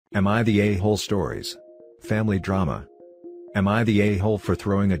Am I the a-hole stories? Family drama. Am I the a-hole for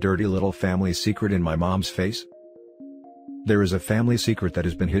throwing a dirty little family secret in my mom's face? There is a family secret that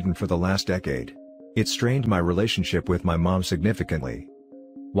has been hidden for the last decade. It strained my relationship with my mom significantly.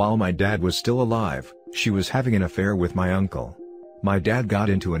 While my dad was still alive, she was having an affair with my uncle. My dad got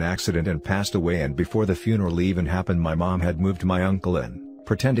into an accident and passed away, and before the funeral even happened my mom had moved my uncle in,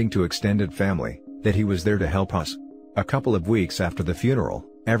 pretending to extended family, that he was there to help us. A couple of weeks after the funeral,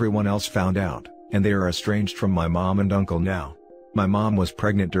 everyone else found out, and they are estranged from my mom and uncle now. My mom was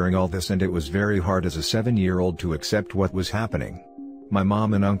pregnant during all this, and it was very hard as a 7-year-old to accept what was happening. My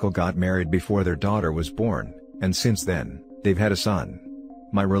mom and uncle got married before their daughter was born, and since then, they've had a son.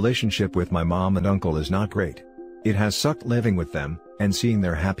 My relationship with my mom and uncle is not great. It has sucked living with them, and seeing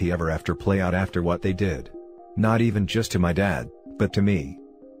their happy ever after play out after what they did. Not even just to my dad, but to me.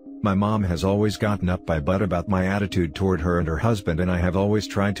 My mom has always gotten up my butt about my attitude toward her and her husband, and I have always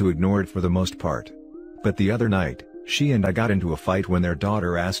tried to ignore it for the most part. But the other night, she and I got into a fight when their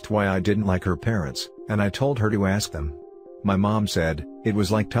daughter asked why I didn't like her parents, and I told her to ask them. My mom said, it was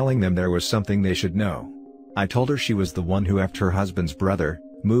like telling them there was something they should know. I told her she was the one who effed her husband's brother,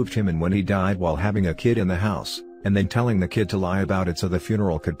 moved him in when he died while having a kid in the house, and then telling the kid to lie about it so the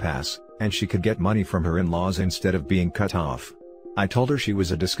funeral could pass, and she could get money from her in-laws instead of being cut off. I told her she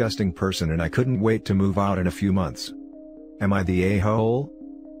was a disgusting person and I couldn't wait to move out in a few months. Am I the a-hole?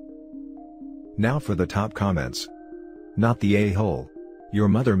 Now for the top comments. Not the a-hole. Your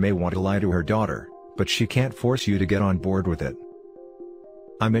mother may want to lie to her daughter, but she can't force you to get on board with it.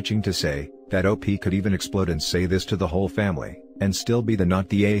 I'm itching to say that OP could even explode and say this to the whole family, and still be the not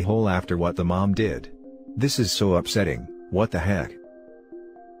the a-hole after what the mom did. This is so upsetting, what the heck?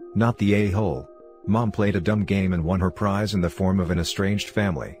 Not the a-hole. Mom played a dumb game and won her prize in the form of an estranged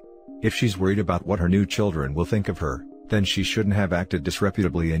family. If she's worried about what her new children will think of her, then she shouldn't have acted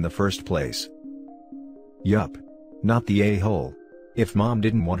disreputably in the first place. Yup. Not the a-hole. If mom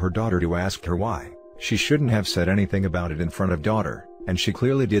didn't want her daughter to ask her why, she shouldn't have said anything about it in front of daughter, and she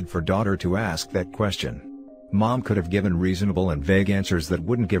clearly did for daughter to ask that question. Mom could have given reasonable and vague answers that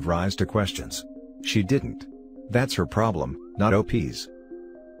wouldn't give rise to questions. She didn't. That's her problem, not OP's.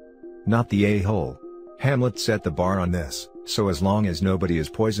 Not the a-hole. Hamlet set the bar on this, so as long as nobody is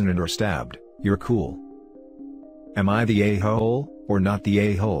poisoned or stabbed, you're cool. Am I the a-hole, or not the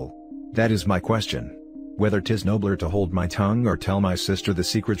a-hole? That is my question. Whether 'tis nobler to hold my tongue or tell my sister the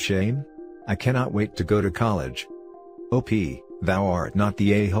secret shame? I cannot wait to go to college. OP, thou art not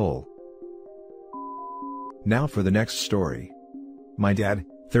the a-hole. Now for the next story. My dad,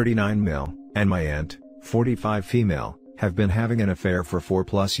 39 male, and my aunt, 45 female, have been having an affair for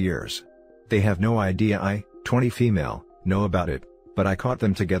 4+ years. They have no idea I, 20 female, know about it, but I caught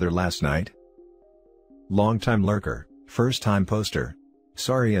them together last night. Long-time lurker, first-time poster.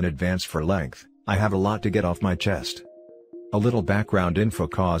 Sorry in advance for length, I have a lot to get off my chest. A little background info,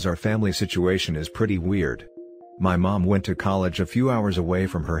 cause our family situation is pretty weird. My mom went to college a few hours away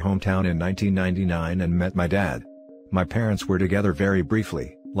from her hometown in 1999 and met my dad. My parents were together very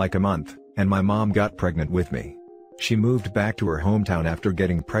briefly, like a month, and my mom got pregnant with me. She moved back to her hometown after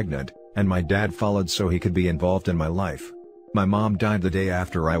getting pregnant, and my dad followed so he could be involved in my life. My mom died the day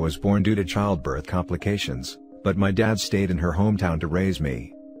after I was born due to childbirth complications, but my dad stayed in her hometown to raise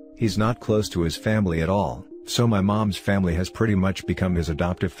me. He's not close to his family at all, so my mom's family has pretty much become his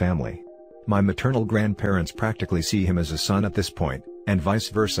adoptive family. My maternal grandparents practically see him as a son at this point, and vice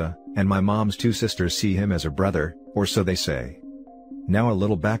versa, and my mom's 2 sisters see him as a brother, or so they say. Now a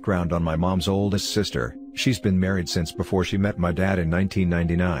little background on my mom's oldest sister. She's been married since before she met my dad in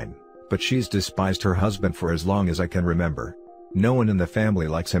 1999, but she's despised her husband for as long as I can remember. No one in the family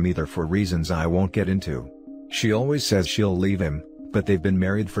likes him either for reasons I won't get into. She always says she'll leave him, but they've been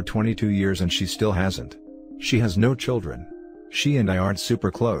married for 22 years and she still hasn't. She has no children. She and I aren't super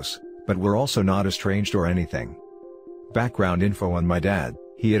close, but we're also not estranged or anything. Background info on my dad.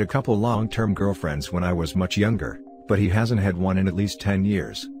 He had a couple long-term girlfriends when I was much younger, but he hasn't had one in at least 10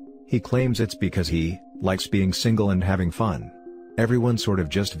 years. He claims it's because he likes being single and having fun. Everyone sort of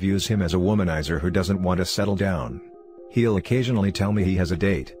just views him as a womanizer who doesn't want to settle down. He'll occasionally tell me he has a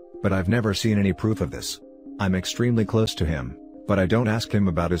date, but I've never seen any proof of this. I'm extremely close to him, but I don't ask him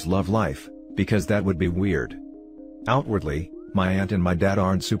about his love life, because that would be weird. Outwardly, my aunt and my dad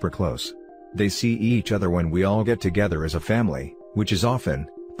aren't super close. They see each other when we all get together as a family, which is often,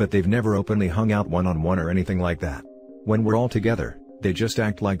 but they've never openly hung out one-on-one or anything like that. When we're all together, they just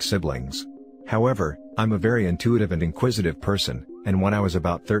act like siblings. However, I'm a very intuitive and inquisitive person, and when I was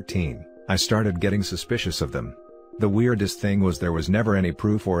about 13, I started getting suspicious of them. The weirdest thing was there was never any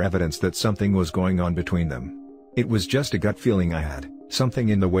proof or evidence that something was going on between them. It was just a gut feeling I had, something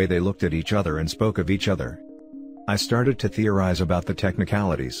in the way they looked at each other and spoke of each other. I started to theorize about the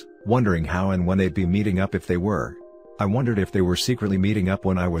technicalities, wondering how and when they'd be meeting up if they were. I wondered if they were secretly meeting up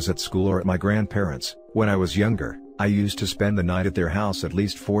when I was at school or at my grandparents'. When I was younger, I used to spend the night at their house at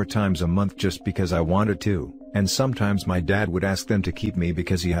least 4 times a month just because I wanted to, and sometimes my dad would ask them to keep me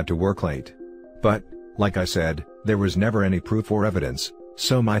because he had to work late. But, like I said, there was never any proof or evidence,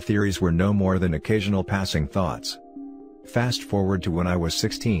 so my theories were no more than occasional passing thoughts. Fast forward to when I was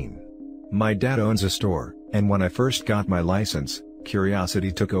 16. My dad owns a store, and when I first got my license,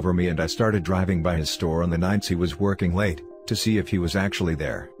 curiosity took over me and I started driving by his store on the nights he was working late, to see if he was actually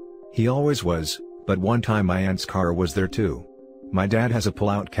there. He always was, but one time my aunt's car was there too. My dad has a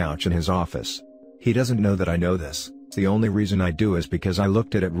pull-out couch in his office. He doesn't know that I know this. The only reason I do is because I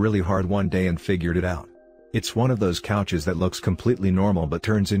looked at it really hard one day and figured it out. It's one of those couches that looks completely normal but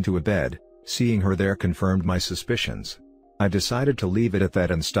turns into a bed. Seeing her there confirmed my suspicions. I decided to leave it at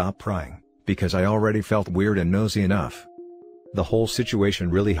that and stop prying, because I already felt weird and nosy enough. The whole situation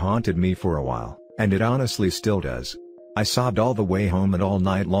really haunted me for a while, and it honestly still does. I sobbed all the way home and all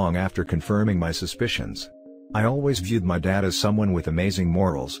night long after confirming my suspicions. I always viewed my dad as someone with amazing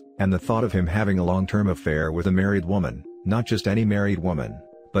morals, and the thought of him having a long-term affair with a married woman, not just any married woman,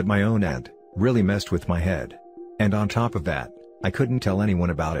 but my own aunt, really messed with my head. And on top of that, I couldn't tell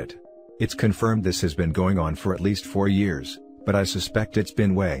anyone about it. It's confirmed this has been going on for at least 4 years, but I suspect it's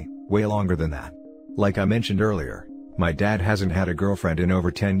been way longer than that. Like I mentioned earlier, my dad hasn't had a girlfriend in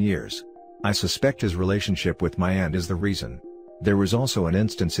over 10 years. I suspect his relationship with my aunt is the reason. There was also an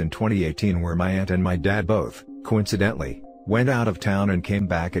instance in 2018 where my aunt and my dad both, coincidentally, went out of town and came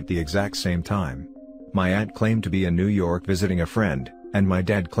back at the exact same time. My aunt claimed to be in New York visiting a friend, and my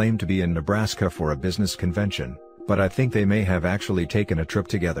dad claimed to be in Nebraska for a business convention, but I think they may have actually taken a trip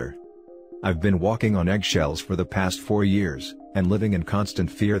together. I've been walking on eggshells for the past 4 years, and living in constant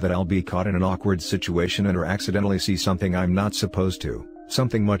fear that I'll be caught in an awkward situation and or accidentally see something I'm not supposed to,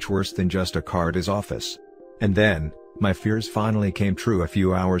 something much worse than just a car at his office. And then, my fears finally came true a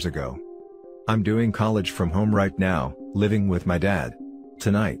few hours ago. I'm doing college from home right now, living with my dad.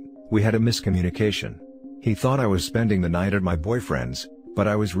 Tonight, we had a miscommunication. He thought I was spending the night at my boyfriend's, but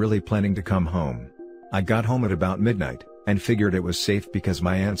I was really planning to come home. I got home at about midnight, and figured it was safe because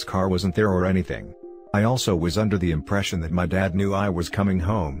my aunt's car wasn't there or anything. I also was under the impression that my dad knew I was coming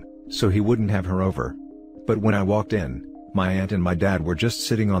home, so he wouldn't have her over. But when I walked in, my aunt and my dad were just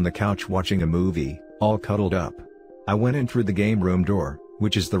sitting on the couch watching a movie, all cuddled up. I went in through the game room door,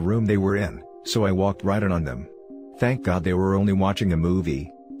 which is the room they were in, so I walked right in on them. Thank God they were only watching a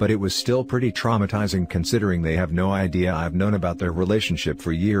movie, but it was still pretty traumatizing considering they have no idea I've known about their relationship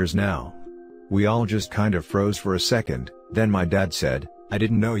for years now. We all just kind of froze for a second, then my dad said, "I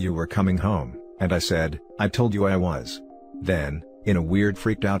didn't know you were coming home," and I said, "I told you I was." Then, in a weird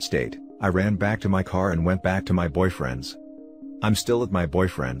freaked out state, I ran back to my car and went back to my boyfriend's. I'm still at my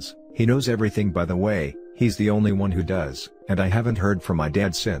boyfriend's. He knows everything, by the way, he's the only one who does, and I haven't heard from my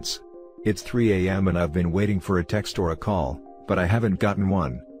dad since. It's 3 a.m. and I've been waiting for a text or a call, but I haven't gotten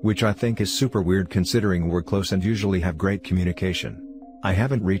one, which I think is super weird considering we're close and usually have great communication. I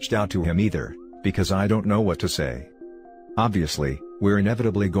haven't reached out to him either, because I don't know what to say. Obviously, we're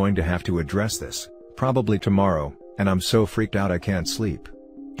inevitably going to have to address this, probably tomorrow, and I'm so freaked out I can't sleep.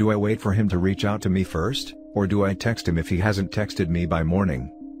 Do I wait for him to reach out to me first, or do I text him if he hasn't texted me by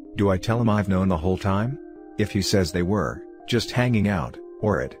morning? Do I tell him I've known the whole time? If he says they were just hanging out,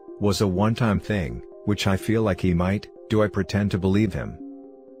 or it was a one-time thing, which I feel like he might, do I pretend to believe him?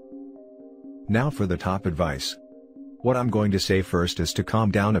 Now for the top advice. What I'm going to say first is to calm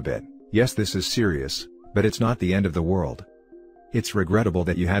down a bit. Yes, this is serious, but it's not the end of the world. It's regrettable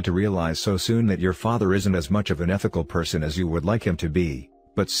that you had to realize so soon that your father isn't as much of an ethical person as you would like him to be,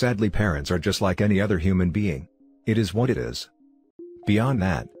 but sadly parents are just like any other human being. It is what it is. Beyond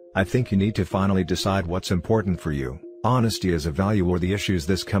that, I think you need to finally decide what's important for you, honesty as a value or the issues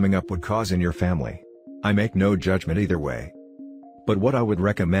this coming up would cause in your family. I make no judgment either way. But what I would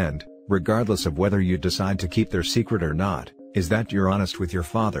recommend, regardless of whether you decide to keep their secret or not, is that you're honest with your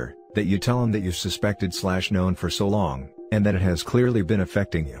father, that you tell him that you've suspected/known for so long, and that it has clearly been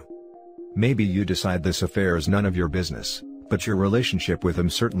affecting you. Maybe you decide this affair is none of your business, but your relationship with him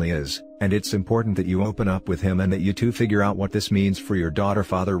certainly is, and it's important that you open up with him and that you two figure out what this means for your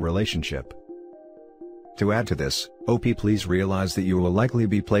daughter-father relationship. To add to this, please realize that you will likely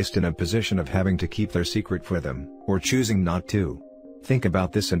be placed in a position of having to keep their secret for them, or choosing not to. Think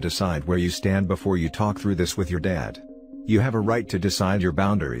about this and decide where you stand before you talk through this with your dad. You have a right to decide your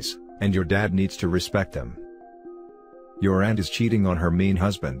boundaries, and your dad needs to respect them. Your aunt is cheating on her mean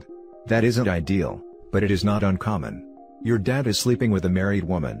husband. That isn't ideal, but it is not uncommon. Your dad is sleeping with a married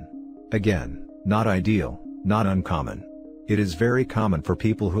woman. Again, not ideal, not uncommon. It is very common for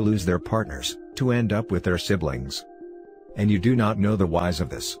people who lose their partners to end up with their siblings. And you do not know the whys of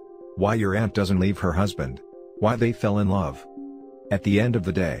this. Why your aunt doesn't leave her husband. Why they fell in love. At the end of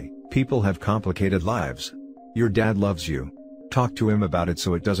the day, people have complicated lives. Your dad loves you. Talk to him about it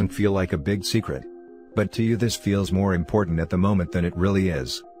so it doesn't feel like a big secret. But to you this feels more important at the moment than it really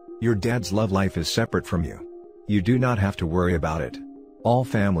is. Your dad's love life is separate from you. You do not have to worry about it. All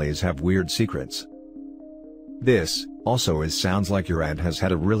families have weird secrets. This also sounds like your aunt has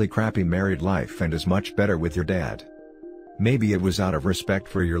had a really crappy married life and is much better with your dad. Maybe it was out of respect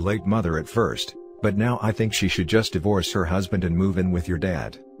for your late mother at first, but now I think she should just divorce her husband and move in with your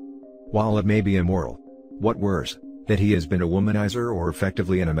dad. While it may be immoral, what worse, that he has been a womanizer or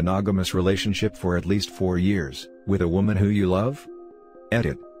effectively in a monogamous relationship for at least 4 years, with a woman who you love?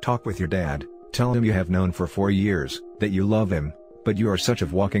 Edit, talk with your dad, tell him you have known for 4 years, that you love him, but you are such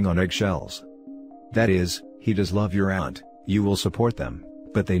of walking on eggshells. That is, he does love your aunt, you will support them,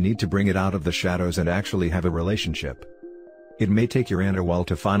 but they need to bring it out of the shadows and actually have a relationship. It may take your aunt a while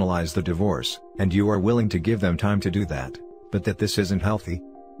to finalize the divorce, and you are willing to give them time to do that, but that this isn't healthy?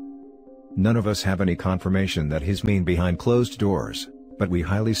 None of us have any confirmation that he's mean behind closed doors, but we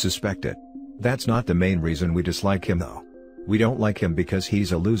highly suspect it. That's not the main reason we dislike him though. We don't like him because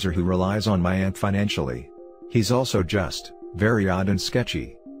he's a loser who relies on my aunt financially. He's also just very odd and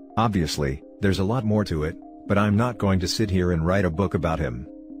sketchy. Obviously, there's a lot more to it, but I'm not going to sit here and write a book about him.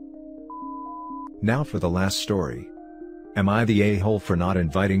 Now for the last story. Am I the a-hole for not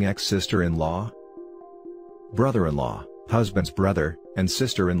inviting ex-sister-in-law? Brother-in-law, husband's brother, and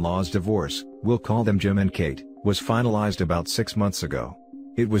sister-in-law's divorce, we'll call them Jim and Kate, was finalized about 6 months ago.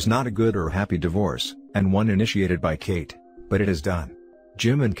 It was not a good or happy divorce, and one initiated by Kate, but it is done.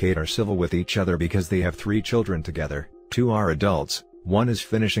 Jim and Kate are civil with each other because they have 3 children together, 2 are adults, 1 is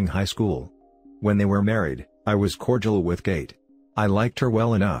finishing high school. When they were married, I was cordial with Kate. I liked her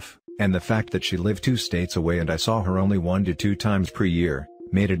well enough, and the fact that she lived 2 states away and I saw her only 1 to 2 times per year,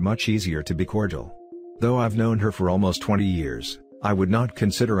 made it much easier to be cordial. Though I've known her for almost 20 years, I would not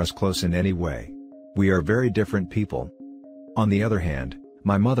consider us close in any way. We are very different people. On the other hand,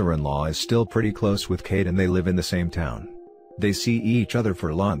 my mother-in-law is still pretty close with Kate and they live in the same town. They see each other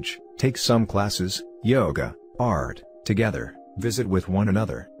for lunch, take some classes, yoga, art, together, visit with one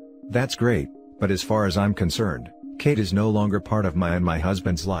another. That's great, but as far as I'm concerned, Kate is no longer part of my and my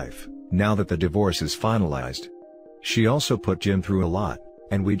husband's life, now that the divorce is finalized. She also put Jim through a lot,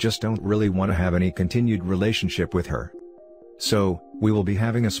 and we just don't really want to have any continued relationship with her. So, we will be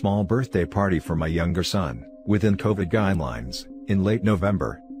having a small birthday party for my younger son, within COVID guidelines, in late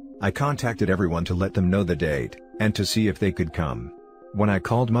November. I contacted everyone to let them know the date, and to see if they could come. When I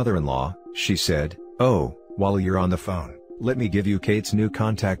called mother-in-law, she said, "Oh, while you're on the phone, let me give you Kate's new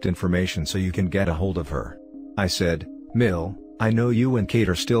contact information so you can get a hold of her." I said, "Mill, I know you and Kate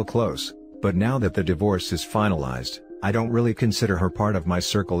are still close, but now that the divorce is finalized, I don't really consider her part of my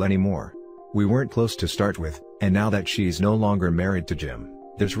circle anymore. We weren't close to start with, and now that she's no longer married to Jim,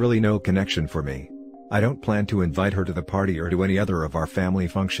 there's really no connection for me. I don't plan to invite her to the party or to any other of our family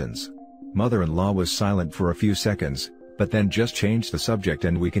functions." Mother-in-law was silent for a few seconds, but then just changed the subject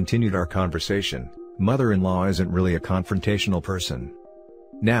and we continued our conversation. Mother-in-law isn't really a confrontational person.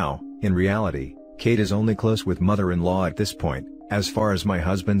 Now, in reality, Kate is only close with mother-in-law at this point, as far as my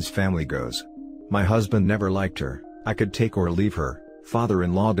husband's family goes. My husband never liked her, I could take or leave her,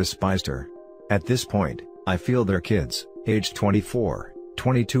 father-in-law despised her. At this point, I feel their kids, aged 24,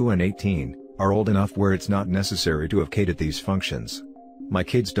 22 and 18, are old enough where it's not necessary to have Kate at these functions. My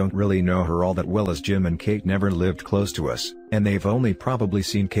kids don't really know her all that well as Jim and Kate never lived close to us, and they've only probably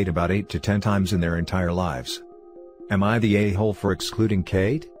seen Kate about 8 to 10 times in their entire lives. Am I the a-hole for excluding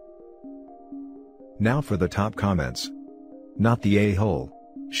Kate? Now for the top comments. Not the a-hole.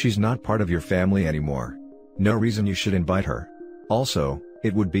 She's not part of your family anymore. No reason you should invite her. Also,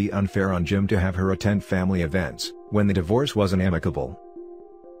 it would be unfair on Jim to have her attend family events, when the divorce wasn't amicable.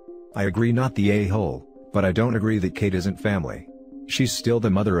 I agree not the a-hole, but I don't agree that Kate isn't family. She's still the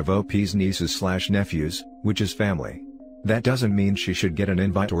mother of OP's nieces/nephews, which is family. That doesn't mean she should get an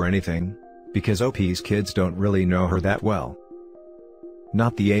invite or anything, because OP's kids don't really know her that well.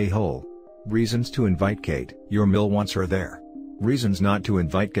 Not the a-hole. Reasons to invite Kate, your mill wants her there. Reasons not to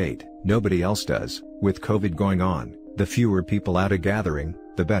invite Kate, nobody else does. With COVID going on, the fewer people at a gathering,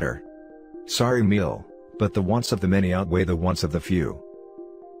 the better. Sorry mill, but the wants of the many outweigh the wants of the few.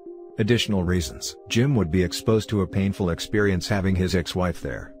 Additional reasons. Jim would be exposed to a painful experience having his ex-wife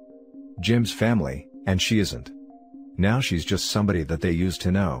there. Jim's family, and she isn't. Now she's just somebody that they used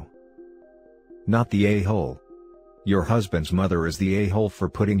to know. not the a-hole. Your husband's mother is the a-hole for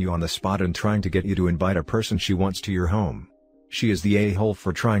putting you on the spot and trying to get you to invite a person she wants to your home. She is the a-hole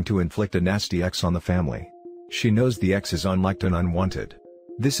for trying to inflict a nasty ex on the family. She knows the ex is unliked and unwanted.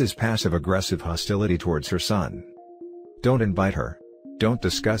 This is passive-aggressive hostility towards her son. Don't invite her. Don't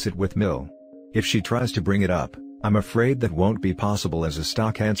discuss it with Mill. If she tries to bring it up, I'm afraid that won't be possible as a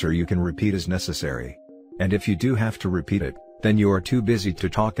stock answer you can repeat as necessary. And if you do have to repeat it, then you are too busy to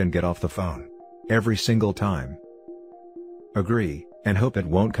talk and get off the phone. Every single time. Agree, and hope it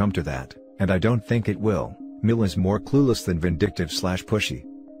won't come to that, and I don't think it will. Mill is more clueless than vindictive/pushy.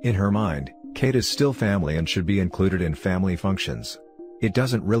 In her mind, Kate is still family and should be included in family functions. It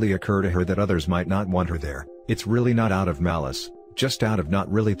doesn't really occur to her that others might not want her there. It's really not out of malice, just out of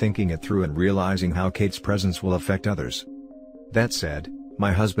not really thinking it through and realizing how Kate's presence will affect others. That said,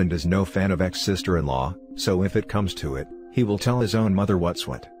 my husband is no fan of ex-sister-in-law, so if it comes to it, he will tell his own mother what's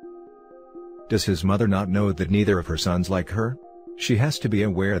what. Does his mother not know that neither of her sons like her? She has to be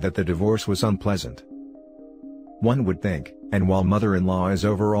aware that the divorce was unpleasant. One would think, and while mother-in-law is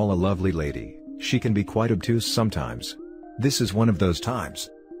overall a lovely lady, she can be quite obtuse sometimes. This is one of those times.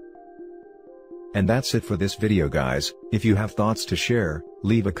 And that's it for this video, guys. If you have thoughts to share,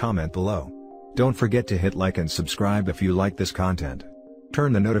 leave a comment below. Don't forget to hit like and subscribe if you like this content.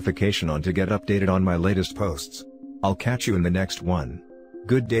 Turn the notification on to get updated on my latest posts. I'll catch you in the next one.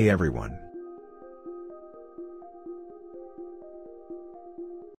 Good day, everyone.